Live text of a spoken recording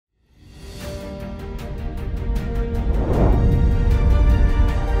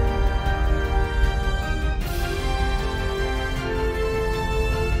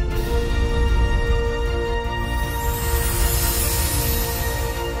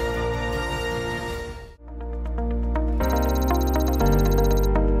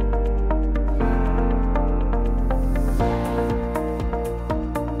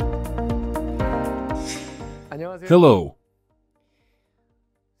Hello.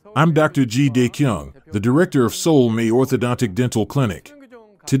 I'm Dr. Ji Dae-kyung, the director of Seoul May Orthodontic Dental Clinic.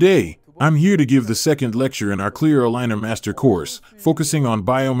 Today, I'm here to give the second lecture in our Clear Aligner Master Course, focusing on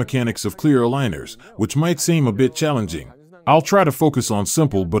biomechanics of clear aligners, which might seem a bit challenging. I'll try to focus on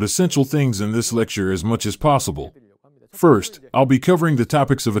simple but essential things in this lecture as much as possible. First, I'll be covering the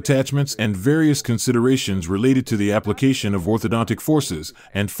topics of attachments and various considerations related to the application of orthodontic forces,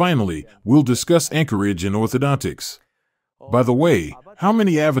 and finally, we'll discuss Anchorage in orthodontics. By the way, how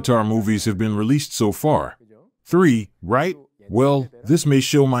many Avatar movies have been released so far? 3, right? Well, this may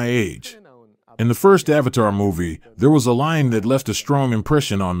show my age. In the first Avatar movie, there was a line that left a strong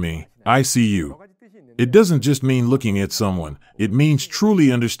impression on me: I see you. It doesn't just mean looking at someone, it means truly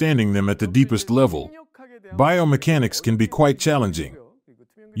understanding them at the deepest level. Biomechanics can be quite challenging.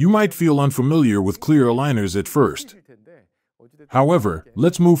 You might feel unfamiliar with clear aligners at first. However,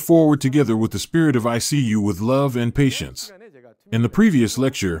 let's move forward together with the spirit of I see you with love and patience. In the previous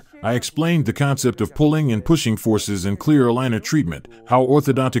lecture, I explained the concept of pulling and pushing forces in clear aligner treatment, how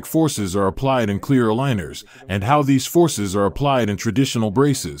orthodontic forces are applied in clear aligners, and how these forces are applied in traditional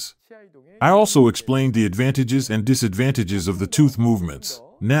braces. I also explained the advantages and disadvantages of the tooth movements.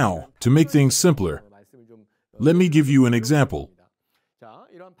 Now, to make things simpler, let me give you an example.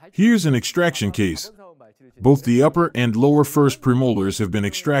 Here's an extraction case. Both the upper and lower first premolars have been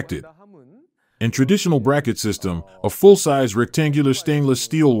extracted. In traditional bracket system, a full-size rectangular stainless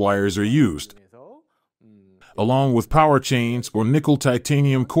steel wires are used, along with power chains or nickel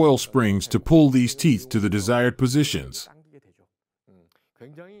titanium coil springs to pull these teeth to the desired positions.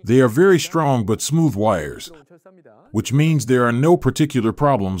 They are very strong but smooth wires, which means there are no particular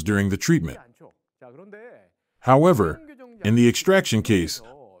problems during the treatment. However, in the extraction case,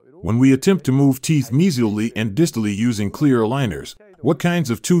 when we attempt to move teeth mesially and distally using clear aligners, what kinds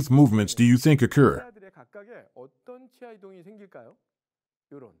of tooth movements do you think occur?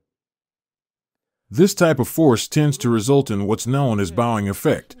 This type of force tends to result in what's known as bowing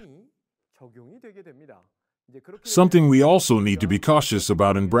effect, something we also need to be cautious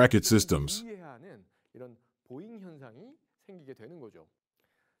about in bracket systems.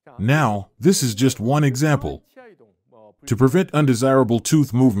 Now, this is just one example. To prevent undesirable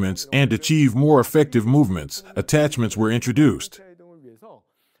tooth movements and achieve more effective movements, attachments were introduced.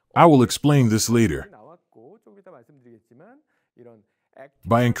 I will explain this later.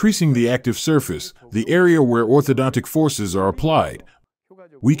 By increasing the active surface, the area where orthodontic forces are applied,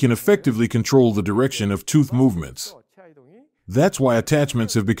 we can effectively control the direction of tooth movements. That's why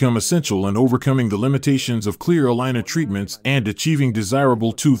attachments have become essential in overcoming the limitations of clear aligner treatments and achieving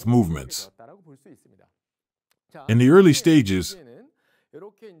desirable tooth movements. In the early stages,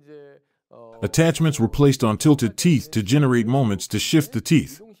 attachments were placed on tilted teeth to generate moments to shift the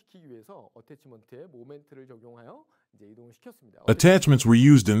teeth. Attachments were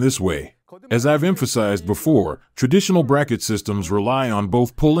used in this way. As I've emphasized before, traditional bracket systems rely on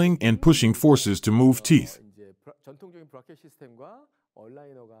both pulling and pushing forces to move teeth.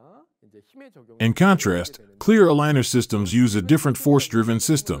 In contrast, clear aligner systems use a different force-driven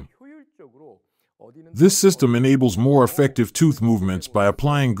system. This system enables more effective tooth movements by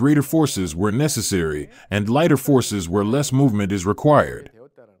applying greater forces where necessary and lighter forces where less movement is required.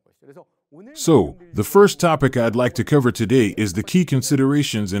 So, the first topic I'd like to cover today is the key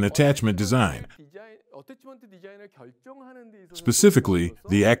considerations in attachment design, specifically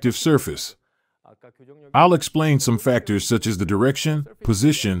the active surface. I'll explain some factors such as the direction,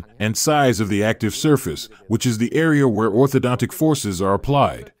 position, and size of the active surface, which is the area where orthodontic forces are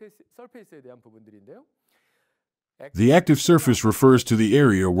applied. The active surface refers to the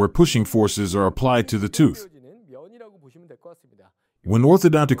area where pushing forces are applied to the tooth. When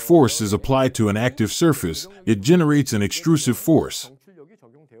orthodontic force is applied to an active surface, it generates an extrusive force.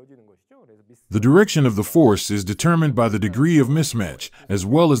 The direction of the force is determined by the degree of mismatch, as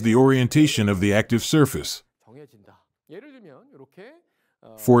well as the orientation of the active surface.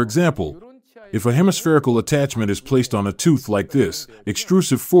 For example, if a hemispherical attachment is placed on a tooth like this,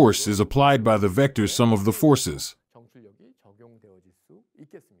 extrusive force is applied by the vector sum of the forces.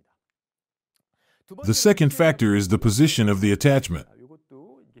 The second factor is the position of the attachment.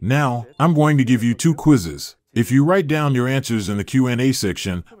 Now, I'm going to give you 2 quizzes. If you write down your answers in the Q&A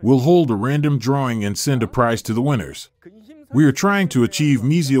section, we'll hold a random drawing and send a prize to the winners. We are trying to achieve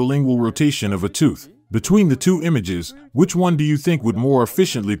mesiolingual rotation of a tooth. Between the 2 images, which one do you think would more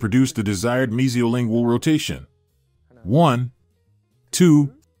efficiently produce the desired mesiolingual rotation? 1,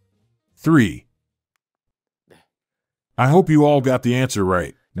 2, 3. I hope you all got the answer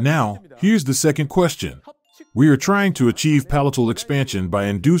right. Now, here's the second question. We are trying to achieve palatal expansion by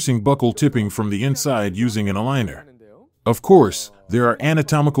inducing buccal tipping from the inside using an aligner. Of course, there are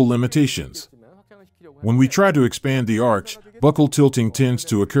anatomical limitations. When we try to expand the arch, buccal tilting tends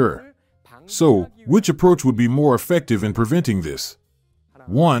to occur. So, which approach would be more effective in preventing this?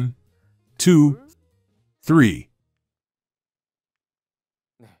 1, 2, 3.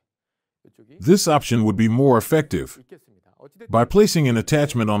 This option would be more effective. By placing an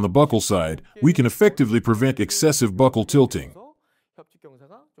attachment on the buccal side, we can effectively prevent excessive buccal tilting.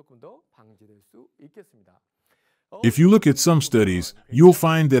 If you look at some studies, you'll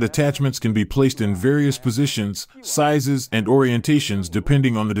find that attachments can be placed in various positions, sizes, and orientations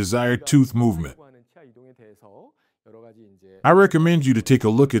depending on the desired tooth movement. I recommend you to take a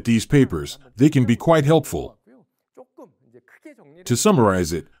look at these papers. They can be quite helpful. To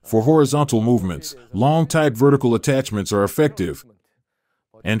summarize it, for horizontal movements, long type vertical attachments are effective.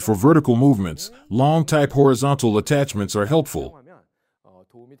 And for vertical movements, long type horizontal attachments are helpful.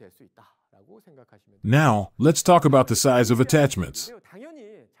 Now, let's talk about the size of attachments.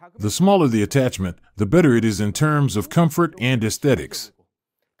 The smaller the attachment, the better it is in terms of comfort and aesthetics.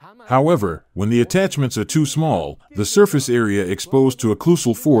 However, when the attachments are too small, the surface area exposed to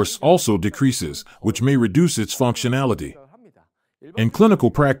occlusal force also decreases, which may reduce its functionality. In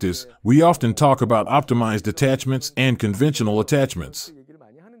clinical practice, we often talk about optimized attachments and conventional attachments.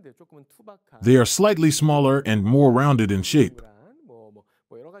 They are slightly smaller and more rounded in shape.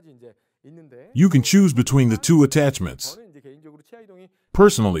 You can choose between the two attachments.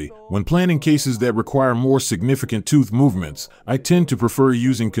 Personally, when planning cases that require more significant tooth movements, I tend to prefer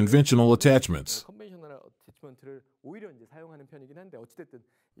using conventional attachments.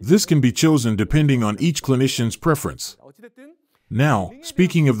 This can be chosen depending on each clinician's preference. Now,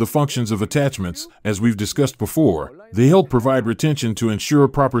 speaking of the functions of attachments, as we've discussed before, they help provide retention to ensure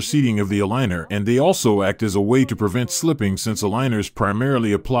proper seating of the aligner, and they also act as a way to prevent slipping since aligners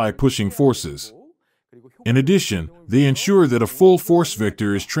primarily apply pushing forces. In addition, they ensure that a full force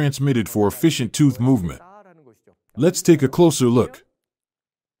vector is transmitted for efficient tooth movement. Let's take a closer look.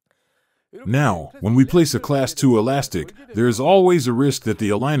 Now, when we place a Class II elastic, there is always a risk that the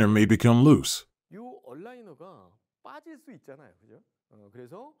aligner may become loose.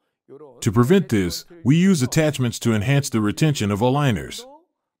 To prevent this, we use attachments to enhance the retention of aligners.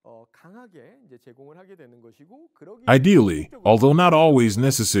 Ideally, although not always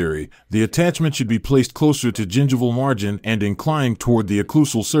necessary, the attachment should be placed closer to gingival margin and inclined toward the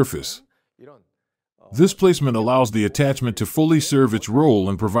occlusal surface. This placement allows the attachment to fully serve its role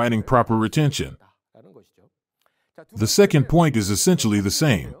in providing proper retention. The second point is essentially the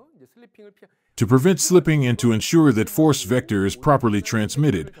same. To prevent slipping and to ensure that force vector is properly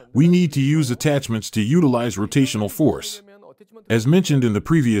transmitted, we need to use attachments to utilize rotational force. As mentioned in the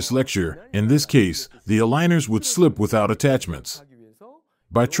previous lecture, in this case, the aligners would slip without attachments.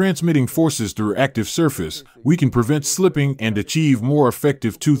 By transmitting forces through active surface, we can prevent slipping and achieve more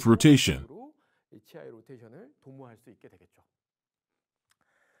effective tooth rotation.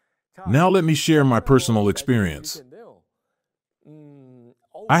 Now let me share my personal experience.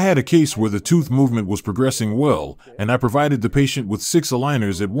 I had a case where the tooth movement was progressing well, and I provided the patient with 6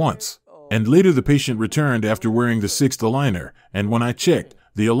 aligners at once. And later the patient returned after wearing the 6th aligner, and when I checked,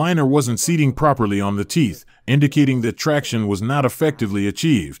 the aligner wasn't seating properly on the teeth, indicating that traction was not effectively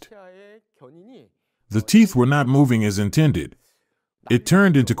achieved. The teeth were not moving as intended. It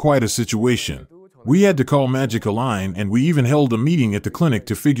turned into quite a situation. We had to call Magic Align, and we even held a meeting at the clinic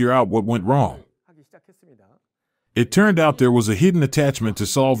to figure out what went wrong. It turned out there was a hidden attachment to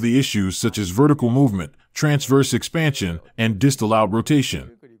solve the issues such as vertical movement, transverse expansion, and distal out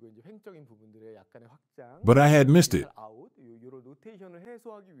rotation. But I had missed it.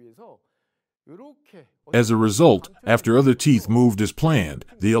 As a result, after other teeth moved as planned,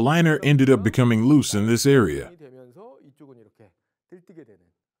 the aligner ended up becoming loose in this area.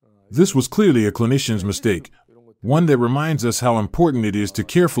 This was clearly a clinician's mistake, one that reminds us how important it is to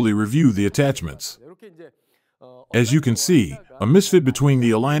carefully review the attachments. As you can see, a misfit between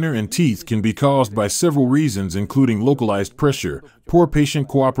the aligner and teeth can be caused by several reasons, including localized pressure, poor patient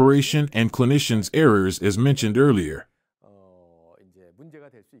cooperation, and clinicians' errors as mentioned earlier.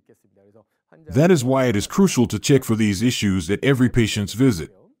 That is why it is crucial to check for these issues at every patient's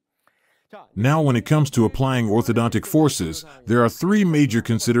visit. Now, when it comes to applying orthodontic forces, there are 3 major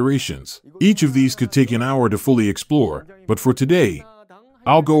considerations. Each of these could take an hour to fully explore, but for today,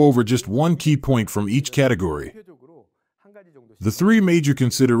 I'll go over just one key point from each category. The 3 major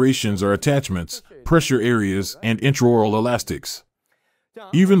considerations are attachments, pressure areas, and intraoral elastics.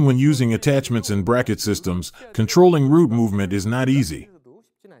 Even when using attachments in bracket systems, controlling root movement is not easy.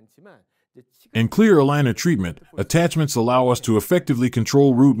 In clear aligner treatment, attachments allow us to effectively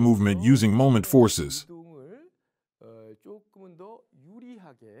control root movement using moment forces.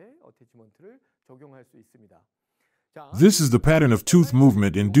 This is the pattern of tooth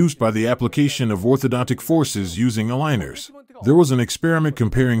movement induced by the application of orthodontic forces using aligners. There was an experiment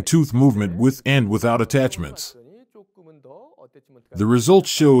comparing tooth movement with and without attachments. The results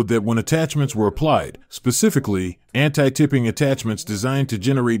showed that when attachments were applied, specifically anti-tipping attachments designed to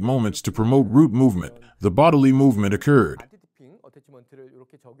generate moments to promote root movement, the bodily movement occurred.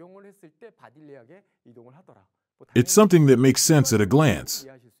 It's something that makes sense at a glance.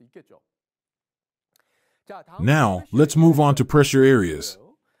 Now, let's move on to pressure areas.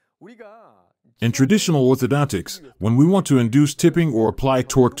 In traditional orthodontics, when we want to induce tipping or apply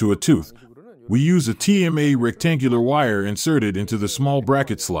torque to a tooth, we use a TMA rectangular wire inserted into the small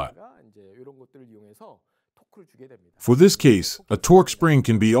bracket slot. For this case, a torque spring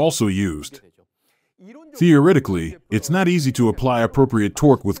can be also used. Theoretically, it's not easy to apply appropriate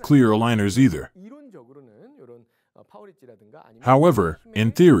torque with clear aligners either. However,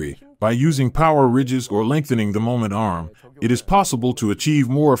 in theory, by using power ridges or lengthening the moment arm, it is possible to achieve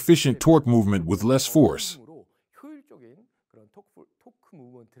more efficient torque movement with less force.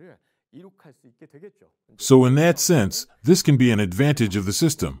 So in that sense, this can be an advantage of the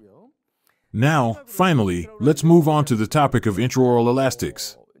system. Now, finally, let's move on to the topic of intraoral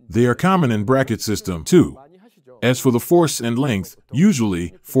elastics. They are common in bracket system too. As for the force and length,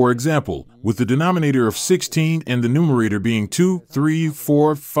 usually, for example, with the denominator of 16 and the numerator being 2, 3,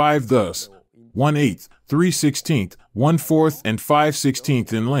 4, 5 thus, 1/8, 3/16, 1/4 and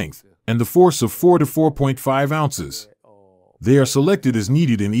 5/16 in length, and the force of 4 to 4.5 ounces. They are selected as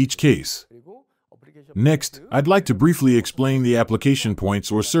needed in each case. Next, I'd like to briefly explain the application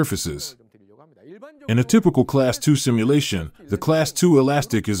points or surfaces. In a typical Class 2 simulation, the Class 2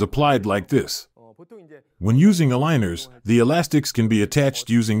 elastic is applied like this. When using aligners, the elastics can be attached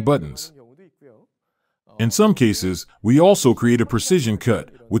using buttons. In some cases, we also create a precision cut,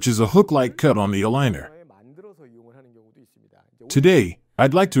 which is a hook-like cut on the aligner. Today,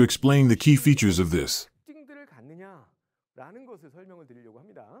 I'd like to explain the key features of this.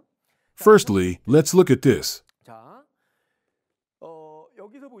 Firstly, let's look at this.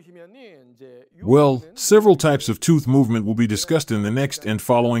 Well, several types of tooth movement will be discussed in the next and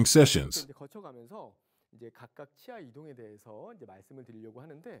following sessions.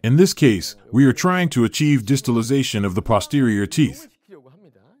 In this case, we are trying to achieve distalization of the posterior teeth.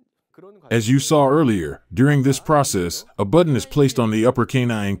 As you saw earlier, during this process, a button is placed on the upper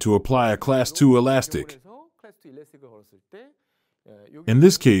canine to apply a Class 2 elastic. In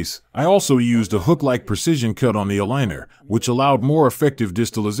this case, I also used a hook-like precision cut on the aligner, which allowed more effective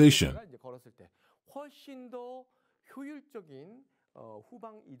distalization.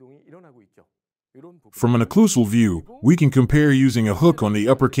 From an occlusal view, we can compare using a hook on the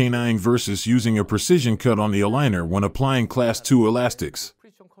upper canine versus using a precision cut on the aligner when applying Class 2 elastics.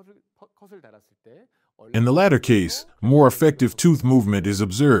 In the latter case, more effective tooth movement is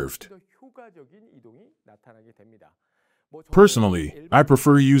observed. Personally, I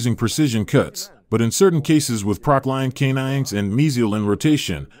prefer using precision cuts, but in certain cases with procline canines and mesial in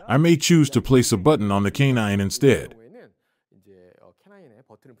rotation, I may choose to place a button on the canine instead.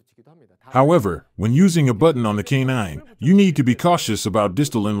 However, when using a button on the canine, you need to be cautious about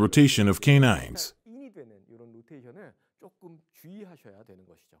distal in rotation of canines.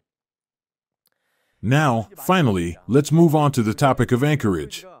 Now, finally, let's move on to the topic of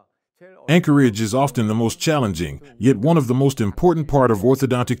anchorage. Anchorage is often the most challenging, yet one of the most important part of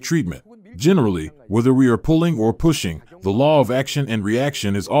orthodontic treatment. Generally, whether we are pulling or pushing, the law of action and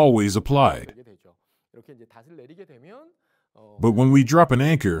reaction is always applied. But when we drop an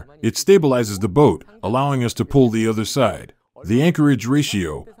anchor, it stabilizes the boat, allowing us to pull the other side. The anchorage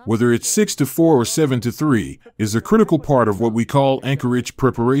ratio, whether it's 6:4 or 7:3, is a critical part of what we call anchorage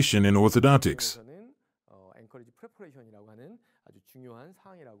preparation in orthodontics.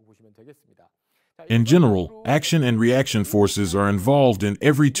 In general, action and reaction forces are involved in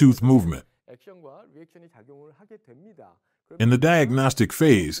every tooth movement. In the diagnostic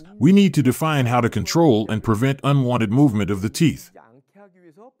phase, we need to define how to control and prevent unwanted movement of the teeth.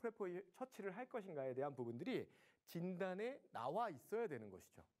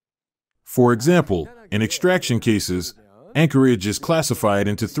 For example, in extraction cases, anchorage is classified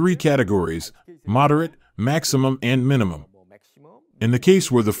into 3 categories: moderate, maximum, and minimum. In the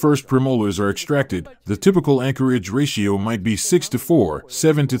case where the first premolars are extracted, the typical anchorage ratio might be 6:4,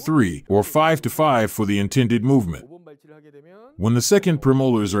 7:3, or 5:5 for the intended movement. When the second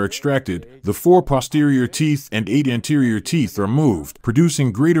premolars are extracted, the 4 posterior teeth and 8 anterior teeth are moved,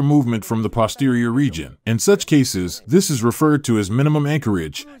 producing greater movement from the posterior region. In such cases, this is referred to as minimum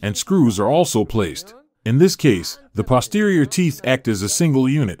anchorage, and screws are also placed. In this case, the posterior teeth act as a single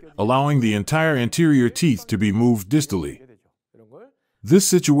unit, allowing the entire anterior teeth to be moved distally. This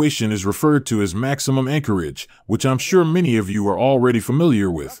situation is referred to as maximum anchorage, which I'm sure many of you are already familiar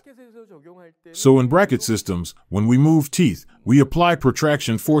with. So in bracket systems, when we move teeth, we apply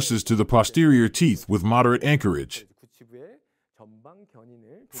protraction forces to the posterior teeth with moderate anchorage.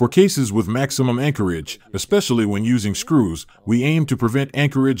 For cases with maximum anchorage, especially when using screws, we aim to prevent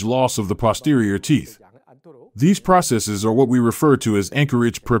anchorage loss of the posterior teeth. These processes are what we refer to as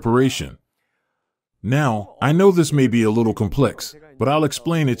anchorage preparation. Now, I know this may be a little complex, but I'll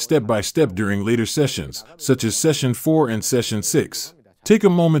explain it step by step during later sessions, such as session 4 and session 6. Take a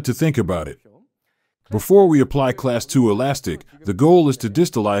moment to think about it. Before we apply class 2 elastic, the goal is to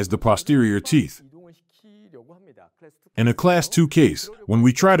distalize the posterior teeth. In a class 2 case, when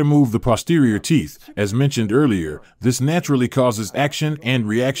we try to move the posterior teeth, as mentioned earlier, this naturally causes action and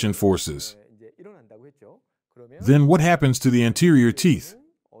reaction forces. Then what happens to the anterior teeth?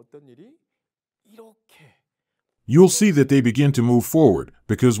 You'll see that they begin to move forward,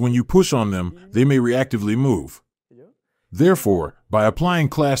 because when you push on them, they may reactively move. Therefore, by applying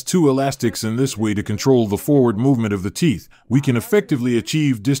class 2 elastics in this way to control the forward movement of the teeth, we can effectively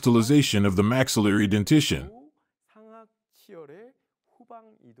achieve distalization of the maxillary dentition.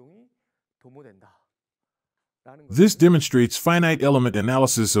 This demonstrates finite element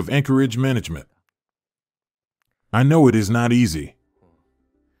analysis of anchorage management. I know it is not easy.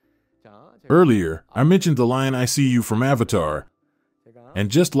 Earlier, I mentioned the line I see you from Avatar,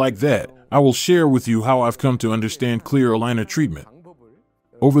 and just like that, I will share with you how I've come to understand clear aligner treatment.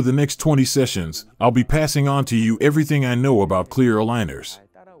 Over the next 20 sessions, I'll be passing on to you everything I know about clear aligners.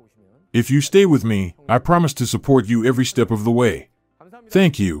 If you stay with me, I promise to support you every step of the way.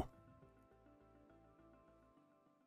 Thank you.